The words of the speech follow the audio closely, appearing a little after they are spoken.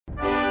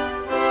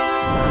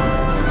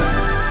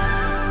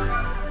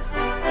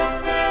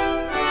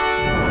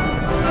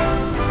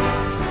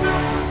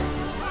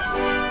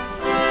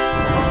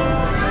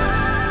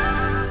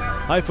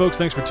Hi, folks.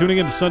 Thanks for tuning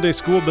in to Sunday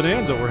School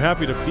Bonanza. We're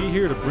happy to be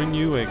here to bring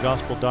you a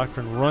gospel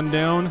doctrine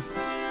rundown.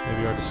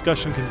 Maybe our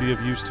discussion can be of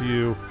use to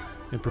you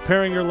in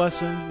preparing your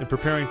lesson, in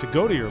preparing to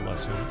go to your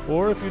lesson,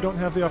 or if you don't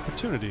have the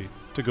opportunity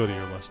to go to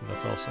your lesson.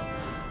 That's also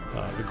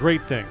the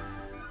great thing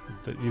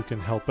that you can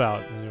help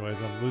out. Anyways,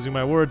 I'm losing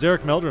my words.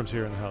 Eric Meldrum's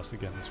here in the house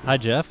again this week. Hi,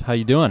 Jeff. How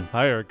you doing?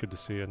 Hi, Eric. Good to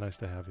see you. Nice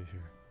to have you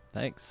here.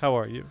 Thanks. How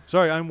are you?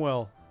 Sorry, I'm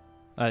well.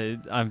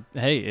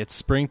 Hey, it's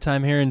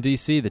springtime here in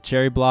D.C. The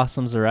cherry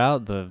blossoms are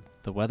out.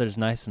 The weather's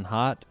nice and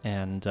hot,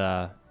 and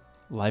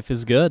life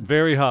is good.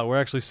 Very hot.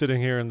 We're actually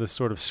sitting here in this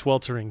sort of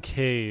sweltering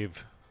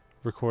cave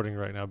recording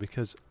right now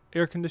because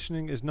air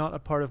conditioning is not a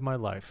part of my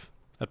life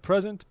at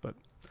present, but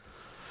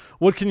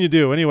what can you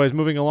do? Anyways,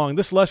 moving along.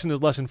 This lesson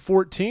is lesson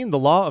 14, the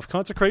law of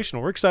consecration.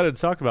 We're excited to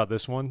talk about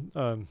this one.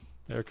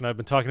 Eric and I have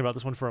been talking about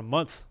this one for a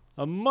month.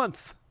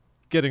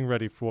 Getting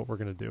ready for what we're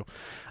going to do.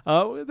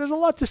 There's a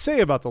lot to say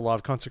about the law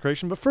of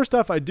consecration, but first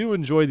off, I do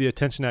enjoy the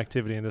attention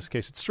activity in this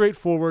case. It's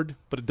straightforward,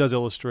 but it does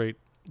illustrate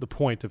the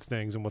point of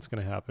things and what's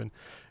going to happen.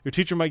 Your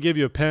teacher might give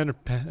you a pen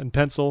and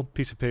pencil,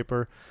 piece of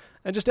paper,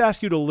 and just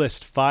ask you to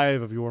list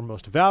 5 of your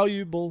most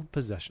valuable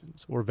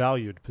possessions or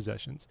valued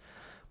possessions.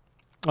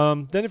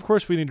 Then, of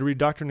course, we need to read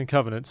Doctrine and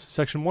Covenants,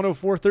 section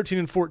 104, 13,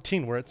 and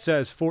 14, where it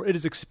says, "For it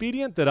is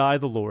expedient that I,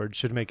 the Lord,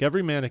 should make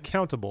every man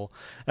accountable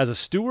as a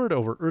steward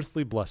over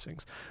earthly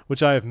blessings,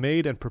 which I have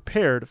made and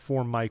prepared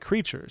for my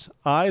creatures.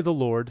 I, the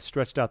Lord,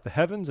 stretched out the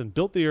heavens and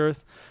built the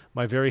earth,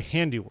 my very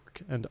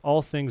handiwork, and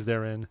all things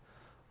therein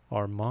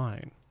are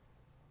mine."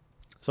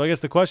 So I guess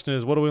the question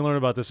is, what do we learn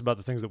about this, about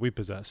the things that we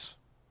possess?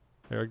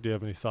 Eric, do you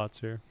have any thoughts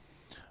here?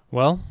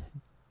 Well,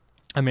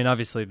 I mean,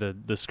 obviously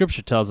the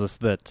scripture tells us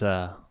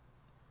that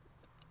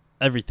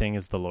everything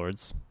is the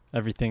Lord's.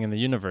 Everything in the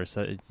universe,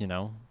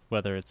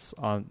 whether it's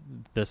on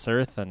this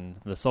earth and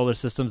the solar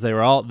systems,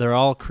 they're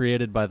all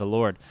created by the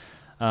Lord.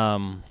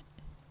 I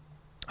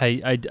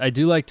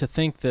do like to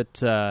think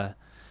that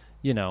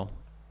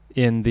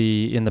in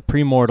the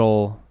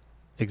premortal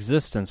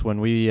existence, when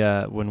we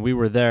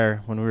were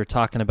there, when we were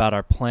talking about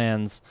our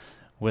plans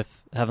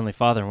with Heavenly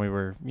Father, and we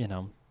were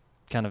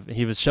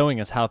he was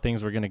showing us how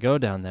things were going to go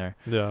down there,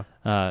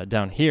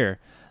 down here,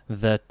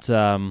 that.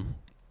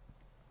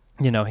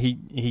 I'm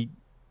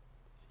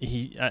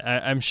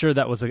sure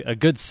that was a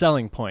good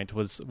selling point.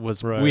 Was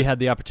right. We had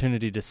the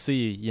opportunity to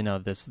see,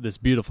 this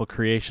beautiful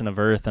creation of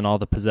earth and all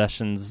the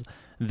possessions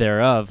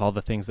thereof, all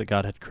the things that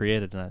God had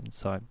created. And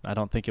so I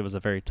don't think it was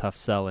a very tough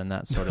sell in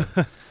that sort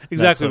of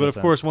exactly. But of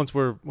course, once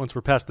we're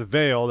past the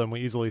veil, then we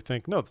easily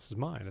think, no, this is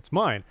mine. It's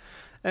mine.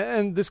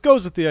 And this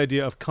goes with the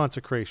idea of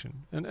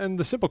consecration. And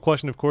the simple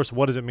question, of course,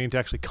 what does it mean to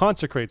actually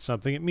consecrate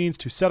something? It means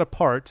to set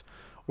apart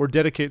or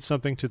dedicate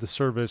something to the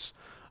service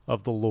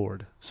of the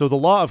Lord. So the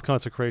law of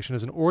consecration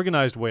is an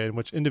organized way in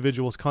which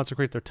individuals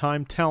consecrate their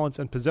time, talents,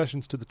 and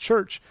possessions to the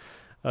church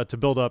to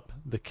build up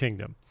the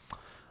kingdom.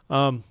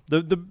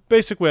 The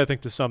basic way, I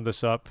think, to sum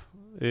this up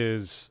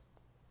is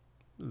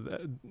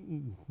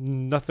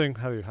nothing.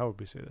 How would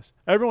we say this?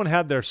 Everyone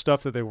had their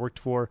stuff that they worked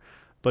for,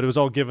 but it was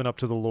all given up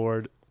to the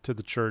Lord, to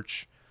the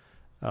church,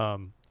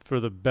 for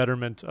the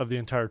betterment of the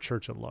entire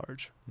church at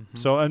large. Mm-hmm.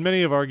 So, and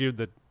many have argued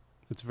that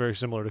it's very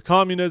similar to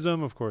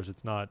communism. Of course,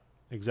 it's not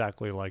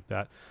exactly like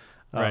that.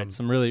 Right,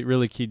 some really,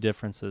 really key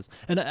differences.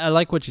 And I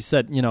like what you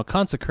said,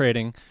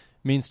 consecrating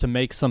means to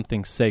make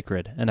something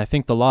sacred. And I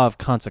think the law of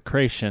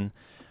consecration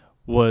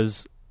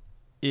is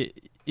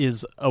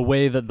a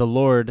way that the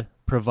Lord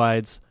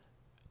provides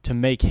to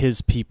make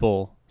his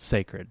people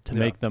sacred, to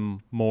make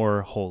them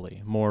more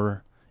holy,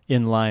 more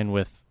in line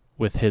with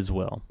his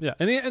will. Yeah,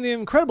 and the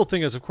incredible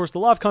thing is, of course, the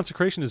law of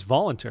consecration is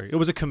voluntary. It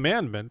was a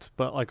commandment,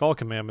 but like all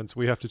commandments,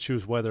 we have to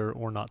choose whether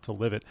or not to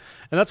live it.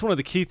 And that's one of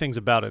the key things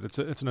about it.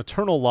 It's an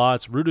eternal law.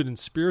 It's rooted in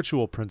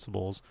spiritual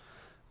principles,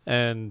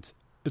 and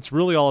it's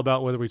really all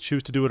about whether we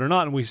choose to do it or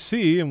not. And we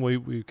see, and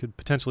we could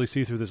potentially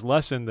see through this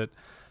lesson, that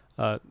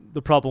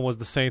the problem was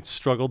the saints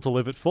struggled to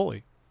live it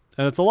fully.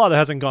 And it's a law that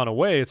hasn't gone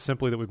away. It's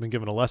simply that we've been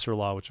given a lesser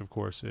law, which, of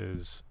course,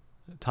 is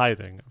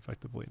tithing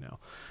effectively now,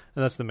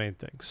 and that's the main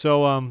thing.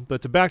 So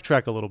but to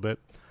backtrack a little bit,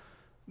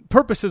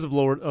 purposes of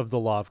the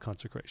law of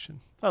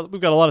consecration.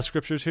 We've got a lot of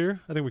scriptures here.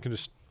 I think we can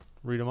just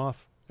read them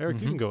off. Eric,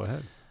 you can go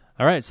ahead.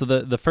 All right, so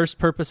the first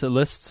purpose it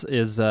lists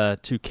is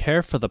to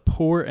care for the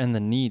poor and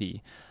the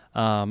needy,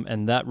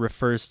 and that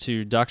refers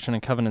to Doctrine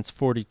and Covenants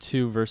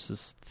 42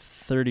 verses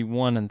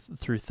 31 and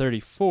through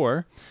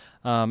 34.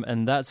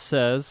 And that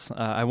says,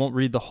 I won't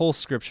read the whole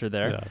scripture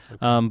there, it's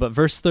okay. But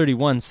verse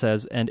 31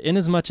 says, "And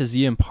inasmuch as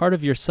ye impart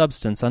of your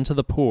substance unto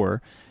the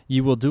poor, ye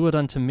will do it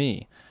unto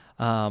me,"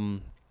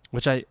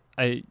 which I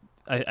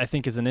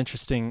think is an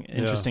interesting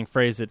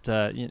phrase.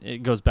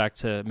 It goes back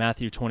to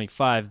Matthew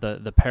 25,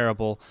 the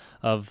parable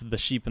of the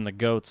sheep and the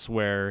goats,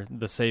 where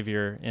the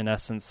Savior, in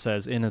essence,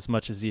 says,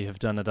 "Inasmuch as ye have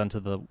done it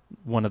unto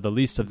one of the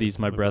least of these,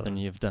 my brethren,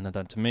 ye have done it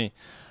unto me."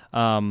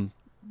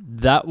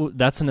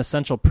 That's an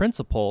essential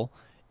principle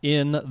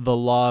in the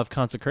law of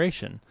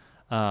consecration,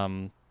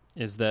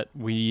 is that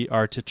we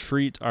are to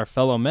treat our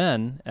fellow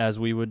men as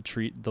we would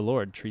treat the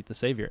Lord, treat the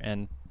Savior.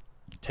 And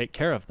take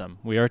care of them.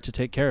 We are to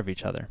take care of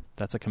each other.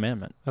 That's a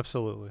commandment.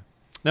 Absolutely.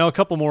 Now, a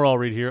couple more I'll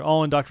read here.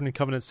 All in Doctrine and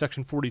Covenants,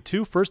 section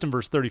 42, first in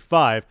verse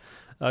 35,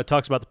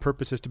 talks about the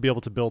purpose is to be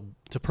able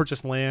to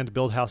purchase land,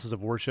 build houses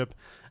of worship,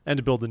 and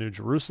to build the New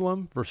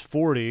Jerusalem. Verse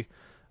 40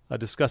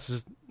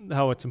 discusses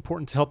how it's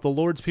important to help the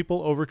Lord's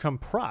people overcome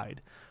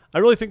pride. I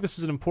really think this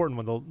is an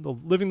important one. The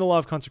living the law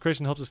of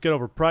consecration helps us get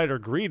over pride or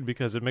greed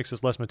because it makes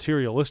us less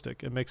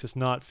materialistic. It makes us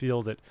not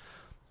feel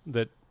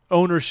that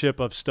ownership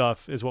of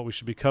stuff is what we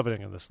should be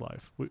coveting in this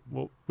life.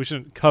 We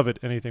shouldn't covet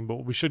anything, but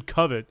what we should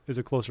covet is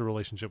a closer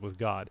relationship with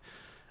God.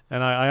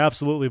 And I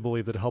absolutely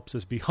believe that it helps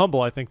us be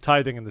humble. I think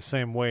tithing in the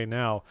same way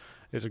now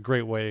is a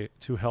great way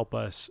to help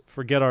us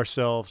forget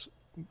ourselves,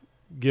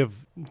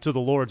 give to the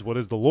Lord's what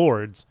is the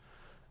Lord's,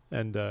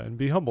 and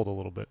be humbled a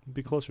little bit,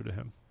 be closer to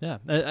Him. Yeah,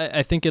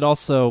 I think it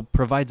also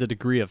provides a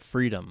degree of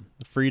freedom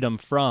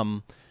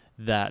from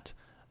that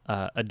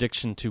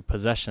addiction to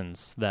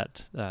possessions,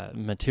 that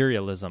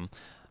materialism.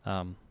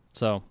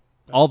 So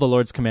all the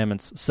Lord's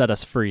commandments set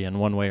us free in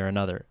one way or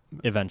another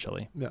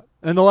eventually. Yeah.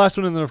 And the last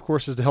one, and then of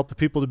course, is to help the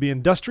people to be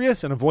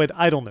industrious and avoid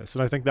idleness.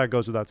 And I think that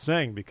goes without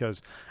saying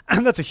because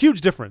and that's a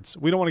huge difference.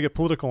 We don't want to get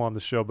political on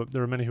this show, but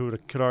there are many who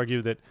could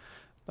argue that,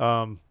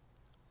 and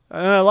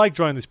I like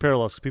drawing these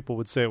parallels because people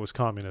would say it was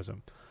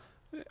communism.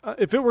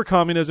 If it were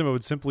communism, it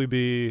would simply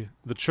be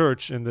the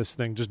church in this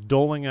thing just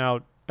doling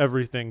out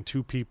everything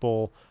to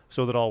people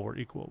so that all were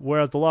equal.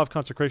 Whereas the law of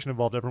consecration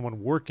involved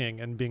everyone working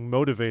and being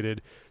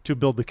motivated to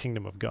build the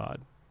kingdom of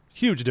God.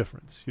 Huge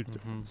difference. Huge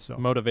difference. So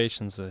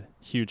motivation's a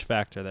huge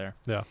factor there.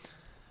 Yeah.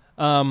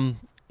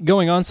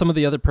 Going on, some of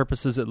the other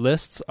purposes it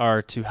lists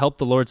are to help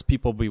the Lord's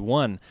people be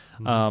one.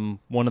 Mm-hmm.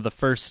 One of the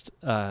first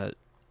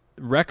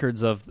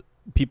records of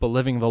people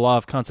living the law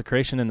of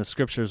consecration in the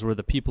scriptures were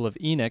the people of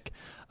Enoch,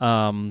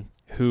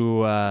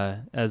 who,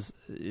 as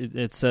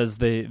it says,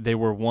 they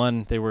were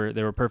one. They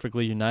were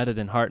perfectly united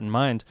in heart and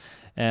mind,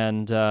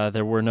 and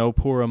there were no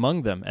poor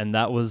among them. And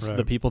that was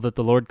the people that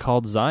the Lord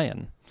called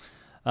Zion.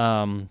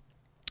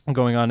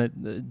 Going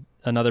on,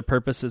 another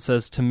purpose, it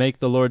says to make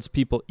the Lord's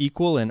people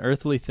equal in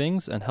earthly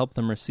things and help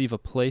them receive a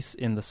place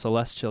in the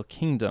celestial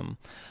kingdom.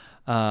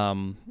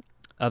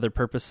 Other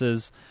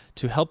purposes,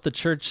 to help the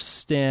church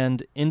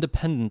stand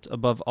independent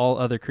above all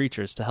other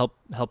creatures, to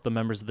help the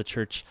members of the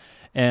church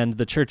and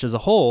the church as a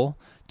whole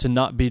to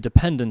not be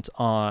dependent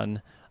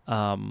on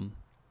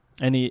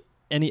any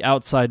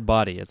outside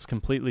body. It's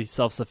completely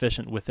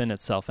self-sufficient within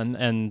itself,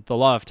 and the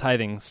law of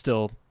tithing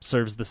still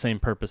serves the same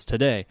purpose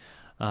today.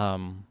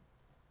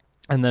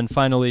 And then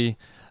finally,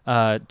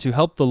 to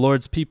help the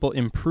Lord's people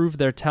improve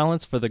their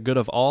talents for the good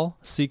of all,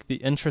 seek the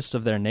interest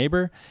of their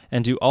neighbor,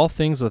 and do all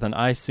things with an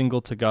eye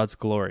single to God's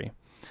glory.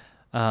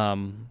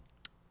 The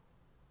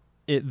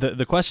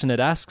question it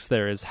asks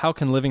there is, how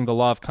can living the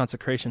law of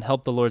consecration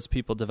help the Lord's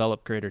people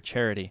develop greater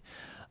charity?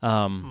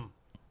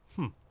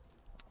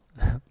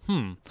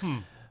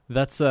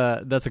 That's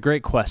a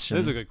great question. It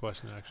is a good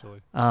question,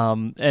 actually.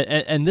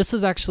 And this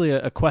is actually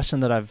a question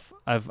that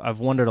I've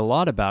wondered a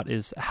lot about,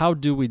 is how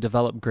do we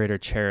develop greater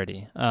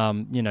charity?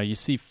 You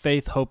see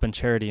faith, hope, and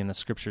charity in the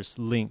scriptures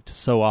linked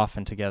so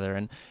often together,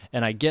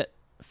 and I get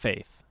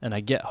faith and I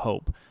get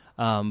hope,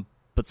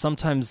 but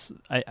sometimes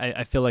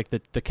I feel like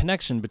the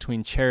connection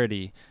between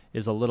charity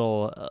is a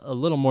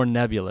little more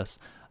nebulous.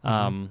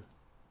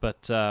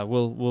 But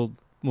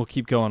we'll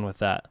keep going with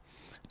that.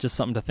 Just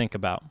something to think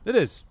about. It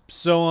is.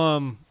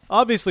 So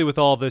obviously with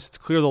all this, it's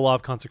clear the law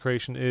of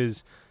consecration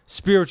is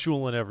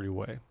spiritual in every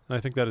way. And I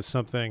think that is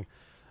something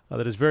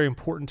that is very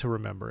important to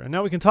remember. And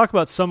now we can talk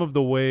about some of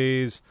the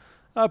ways,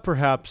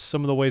 perhaps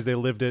some of the ways they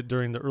lived it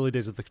during the early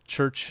days of the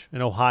church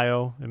in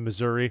Ohio, in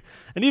Missouri,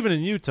 and even in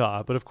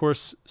Utah. But of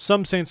course,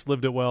 some saints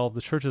lived it well.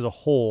 The church as a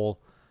whole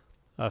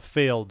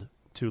failed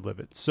to live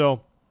it.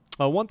 So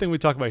one thing we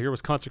talked about here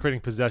was consecrating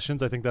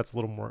possessions. I think that's a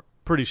little more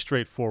pretty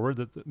straightforward,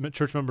 that the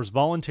church members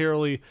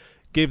voluntarily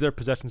gave their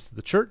possessions to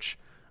the church,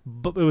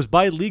 but it was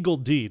by legal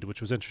deed, which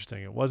was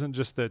interesting. It wasn't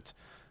just that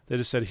they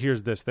just said,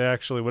 here's this. They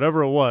actually,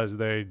 whatever it was,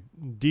 they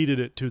deeded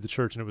it to the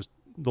church, and it was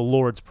the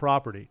Lord's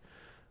property,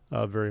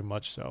 very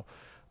much so.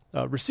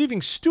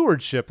 Receiving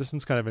stewardship, this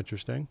one's kind of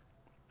interesting.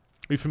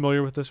 Are you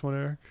familiar with this one,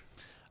 Eric?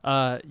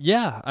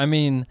 Yeah, I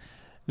mean,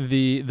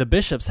 the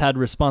bishops had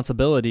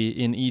responsibility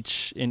in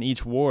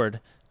each ward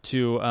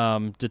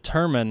to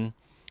determine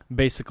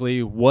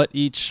basically what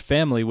each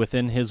family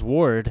within his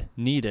ward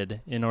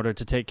needed in order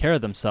to take care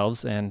of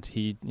themselves, and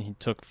he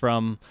took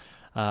from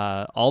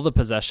all the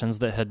possessions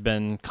that had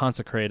been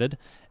consecrated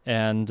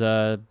and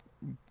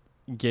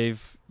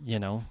gave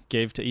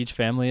to each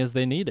family as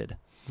they needed.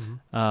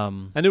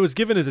 Mm-hmm. And it was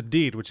given as a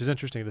deed, which is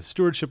interesting. The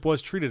stewardship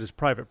was treated as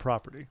private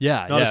property,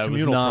 not as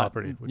communal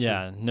property.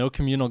 No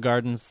communal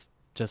gardens.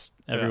 Just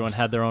everyone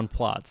had their own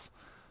plots.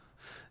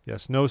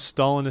 Yes, no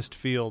Stalinist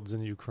fields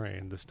in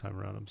Ukraine this time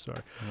around. I'm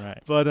sorry.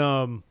 Right. But,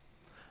 and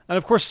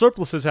of course,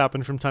 surpluses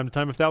happen from time to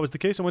time. If that was the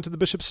case, I went to the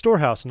bishop's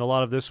storehouse, and a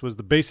lot of this was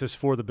the basis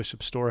for the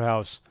bishop's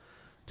storehouse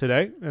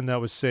today, and that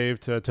was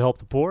saved to help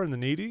the poor and the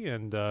needy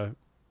and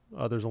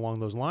others along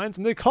those lines.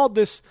 And they called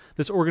this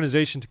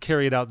organization to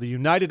carry it out the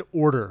United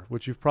Order,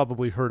 which you've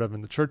probably heard of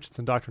in the church. It's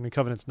in Doctrine and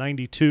Covenants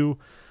 92,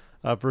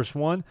 verse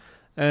 1.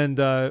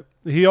 And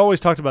he always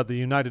talked about the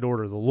United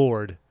Order, the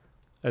Lord,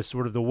 as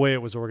sort of the way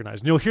it was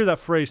organized. And you'll hear that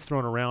phrase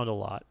thrown around a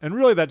lot. And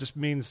really that just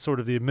means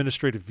sort of the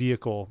administrative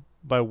vehicle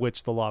by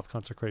which the law of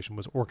consecration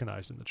was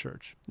organized in the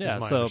church. Yeah,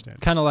 so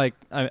kind of like,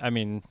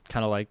 kind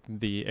of like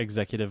the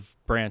executive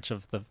branch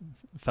of the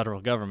federal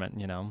government,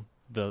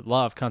 the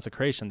law of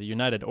consecration, the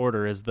United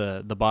Order is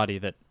the body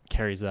that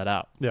carries that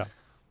out. Yeah.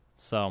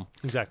 So.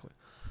 Exactly.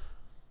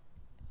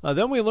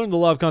 Then we learned the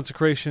law of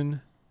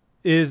consecration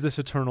is this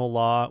eternal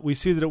law. We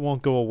see that it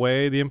won't go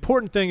away. The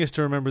important thing is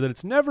to remember that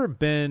it's never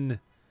been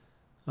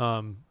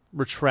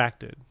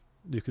retracted,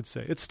 you could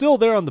say. It's still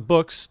there on the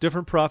books.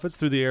 Different prophets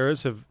through the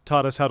eras have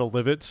taught us how to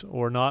live it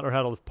or not, or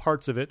how to live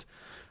parts of it,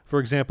 for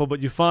example.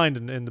 But you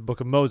find in the book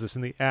of Moses,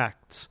 in the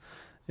Acts,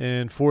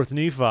 in 4th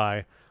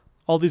Nephi,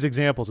 all these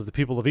examples of the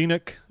people of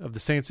Enoch, of the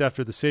saints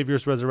after the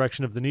Savior's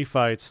resurrection, of the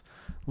Nephites,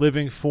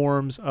 living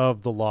forms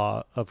of the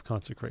law of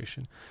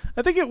consecration.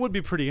 I think it would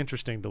be pretty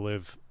interesting to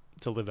live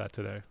that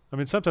today. I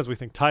mean, sometimes we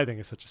think tithing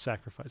is such a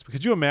sacrifice. But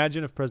could you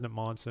imagine if President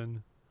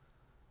Monson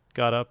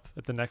got up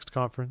at the next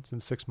conference in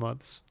 6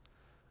 months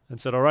and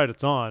said, all right,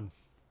 it's on.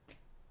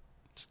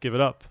 Just give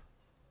it up.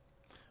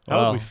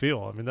 How would we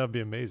feel? I mean, that would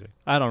be amazing.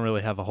 I don't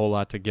really have a whole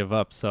lot to give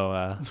up, so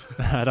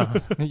I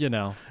don't,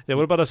 Yeah,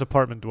 what about us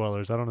apartment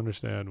dwellers? I don't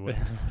understand.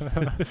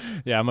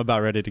 Yeah, I'm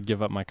about ready to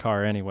give up my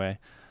car anyway.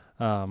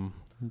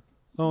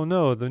 Oh,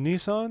 no, the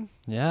Nissan?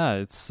 Yeah,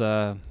 it's...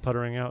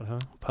 puttering out, huh?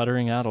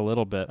 Puttering out a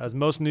little bit. As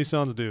most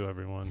Nissans do,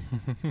 everyone.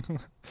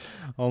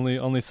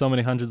 Only so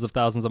many hundreds of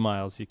thousands of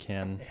miles you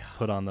can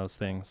put on those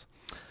things.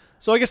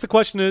 So I guess the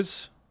question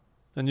is,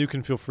 and you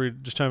can feel free to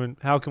just chime in,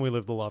 how can we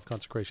live the law of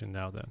consecration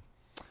now then?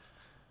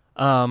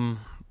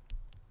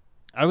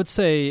 I would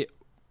say,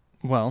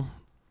 well,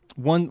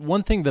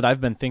 one thing that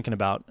I've been thinking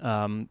about,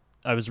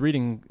 I was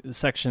reading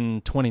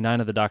section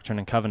 29 of the Doctrine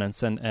and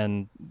Covenants,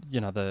 and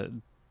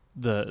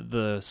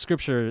the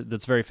scripture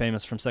that's very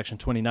famous from section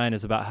 29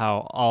 is about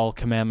how all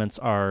commandments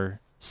are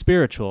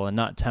spiritual and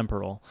not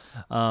temporal.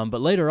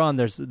 But later on,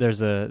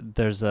 there's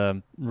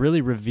a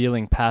really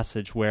revealing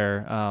passage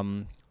where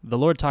the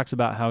Lord talks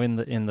about how in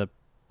the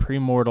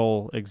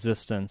premortal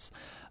existence,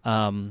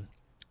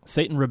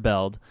 Satan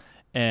rebelled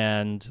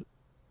and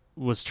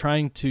was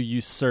trying to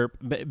usurp,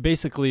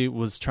 basically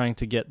was trying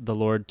to get the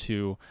Lord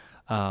to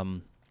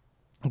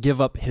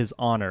give up his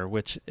honor,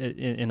 which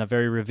in a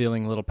very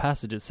revealing little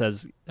passage, it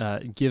says,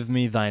 give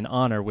me thine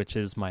honor, which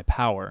is my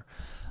power.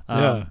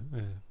 The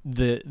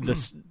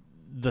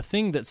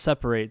thing that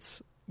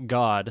separates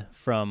God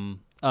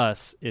from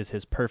us is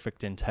his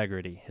perfect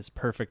integrity, his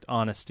perfect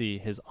honesty,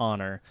 his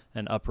honor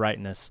and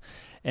uprightness.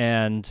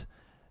 And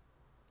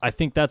I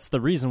think that's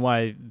the reason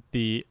why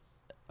the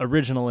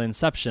original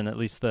inception, at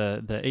least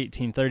the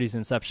 1830s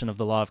inception of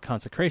the law of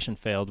consecration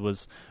failed,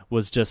 was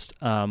just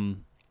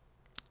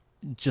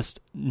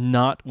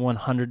not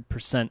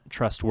 100%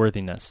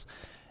 trustworthiness.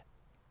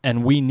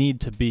 And we need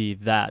to be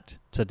that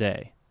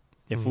today.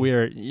 If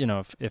we're,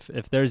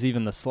 if there's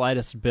even the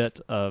slightest bit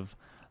of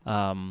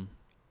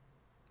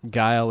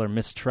guile or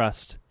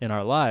mistrust in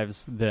our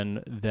lives,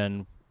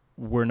 then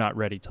we're not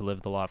ready to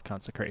live the law of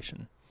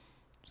consecration.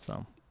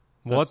 So,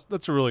 well,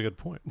 that's a really good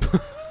point.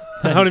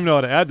 I don't even know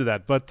how to add to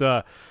that, but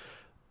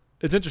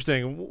it's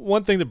interesting.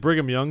 One thing that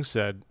Brigham Young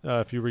said,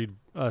 if you read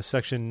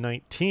section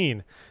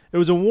 19, it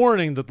was a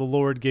warning that the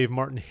Lord gave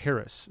Martin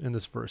Harris in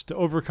this verse to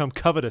overcome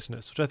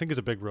covetousness, which I think is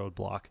a big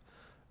roadblock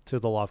to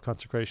the law of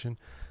consecration.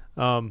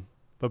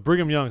 But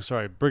Brigham Young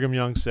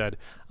said,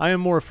 I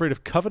am more afraid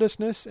of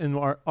covetousness in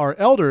our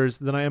elders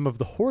than I am of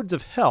the hordes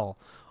of hell,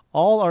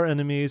 all our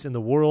enemies in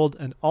the world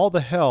and all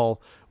the hell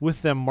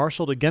with them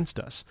marshaled against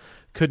us,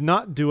 could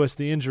not do us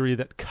the injury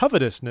that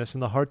covetousness in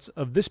the hearts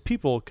of this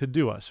people could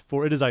do us,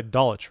 for it is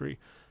idolatry.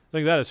 I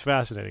think that is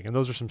fascinating. And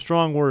those are some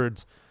strong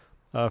words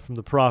from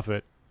the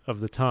prophet of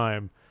the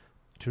time.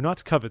 To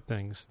not covet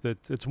things.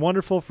 That it's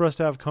wonderful for us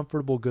to have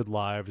comfortable, good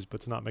lives,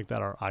 but to not make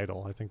that our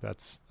idol. I think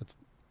that's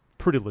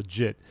pretty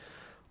legit.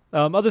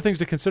 Other things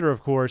to consider,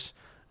 of course,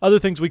 other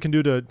things we can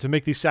do to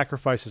make these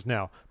sacrifices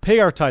now. Pay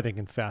our tithing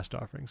and fast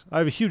offerings. I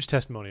have a huge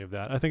testimony of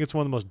that. I think it's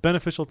one of the most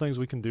beneficial things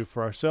we can do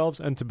for ourselves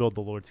and to build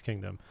the Lord's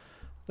kingdom.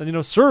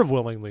 And, serve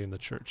willingly in the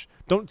church.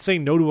 Don't say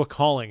no to a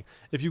calling.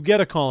 If you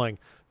get a calling,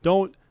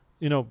 don't,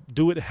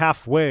 do it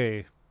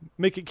halfway.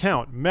 Make it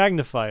count.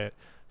 Magnify it.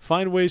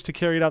 Find ways to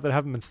carry it out that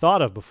haven't been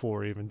thought of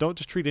before even. Don't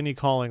just treat any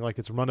calling like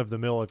it's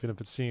run-of-the-mill, even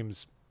if it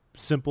seems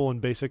simple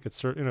and basic,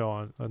 it's,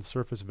 on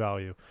surface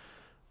value.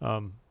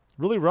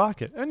 Really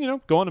rock it.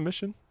 And, go on a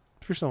mission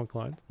if you're so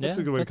inclined. That's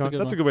a good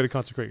way to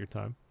consecrate your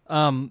time.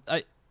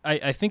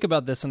 I think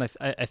about this, and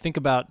I think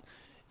about,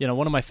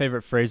 one of my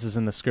favorite phrases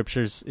in the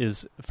scriptures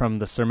is from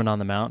the Sermon on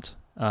the Mount,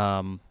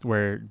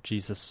 where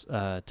Jesus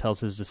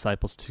tells his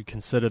disciples to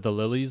consider the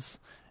lilies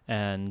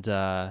and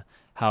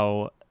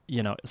how,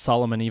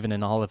 Solomon, even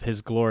in all of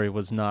his glory,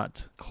 was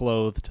not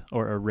clothed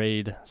or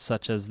arrayed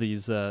such as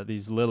these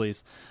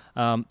lilies.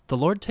 The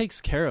Lord takes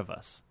care of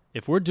us.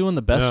 if we're doing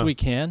the best we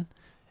can,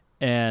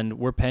 and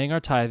we're paying our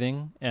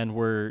tithing, and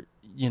we're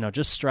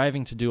just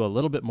striving to do a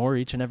little bit more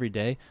each and every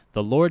day,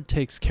 the Lord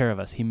takes care of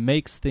us. He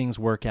makes things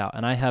work out,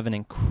 and I have an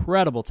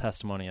incredible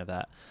testimony of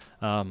that.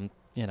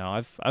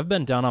 I've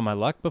been down on my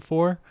luck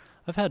before.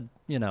 I've had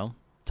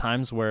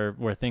times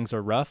where things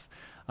are rough,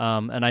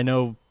 and I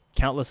know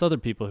countless other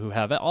people who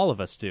have it. All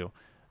of us do.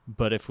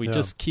 But if we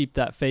just keep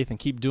that faith and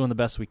keep doing the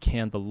best we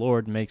can, the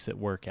Lord makes it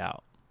work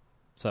out.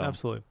 So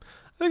absolutely.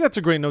 I think that's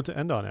a great note to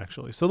end on,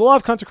 actually. So the law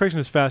of consecration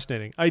is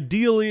fascinating.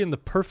 Ideally, in the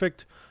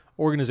perfect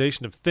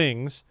organization of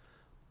things,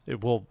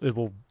 it will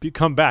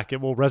come back. It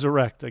will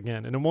resurrect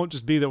again. And it won't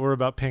just be that we're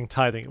about paying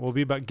tithing. It will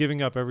be about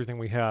giving up everything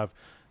we have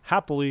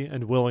happily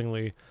and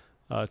willingly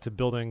to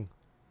building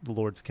the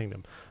Lord's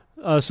kingdom.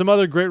 Some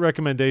other great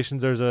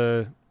recommendations.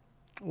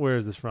 Where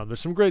is this from? There's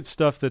some great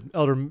stuff that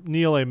Elder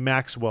Neil A.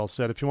 Maxwell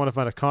said. If you want to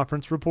find a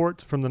conference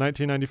report from the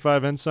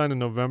 1995 Ensign in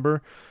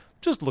November,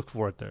 just look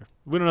for it there.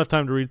 We don't have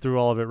time to read through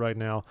all of it right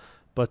now,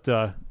 but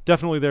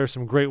definitely there are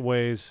some great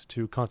ways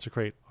to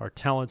consecrate our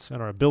talents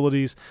and our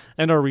abilities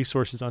and our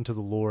resources unto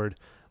the Lord.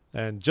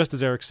 And just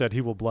as Eric said,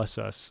 he will bless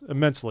us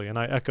immensely. And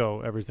I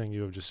echo everything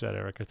you have just said,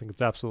 Eric. I think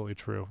it's absolutely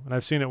true. And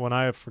I've seen it when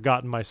I have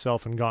forgotten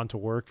myself and gone to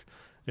work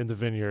in the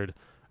vineyard.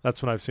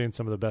 That's when I've seen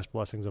some of the best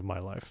blessings of my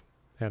life,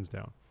 hands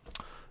down.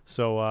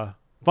 So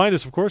find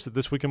us, of course, at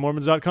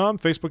thisweekinmormons.com,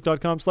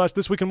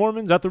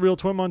 facebook.com/thisweekinmormons, at The Real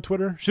Twim on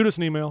Twitter. Shoot us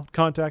an email,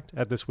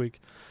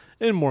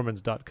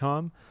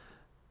 contact@thisweekinmormons.com.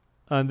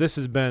 And this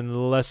has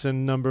been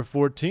lesson number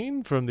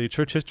 14 from the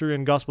Church History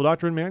and Gospel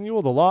Doctrine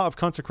Manual, The Law of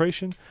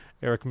Consecration.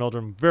 Eric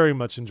Meldrum, very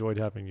much enjoyed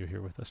having you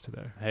here with us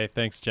today. Hey,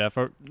 thanks, Jeff.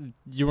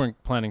 You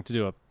weren't planning to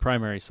do a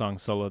primary song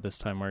solo this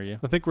time, were you?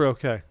 I think we're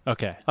okay.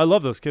 Okay. I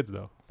love those kids,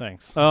 though.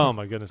 Thanks. Oh,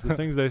 my goodness. The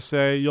things they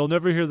say. You'll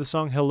never hear the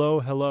song Hello,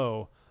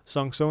 Hello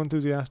sung so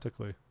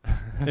enthusiastically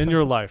in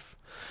your life.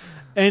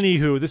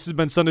 Anywho, this has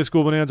been Sunday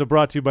School Bonanza,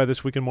 brought to you by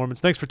This Week in Mormons.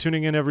 Thanks for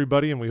tuning in,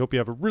 everybody, and we hope you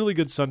have a really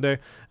good Sunday,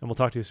 and we'll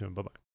talk to you soon. Bye-bye.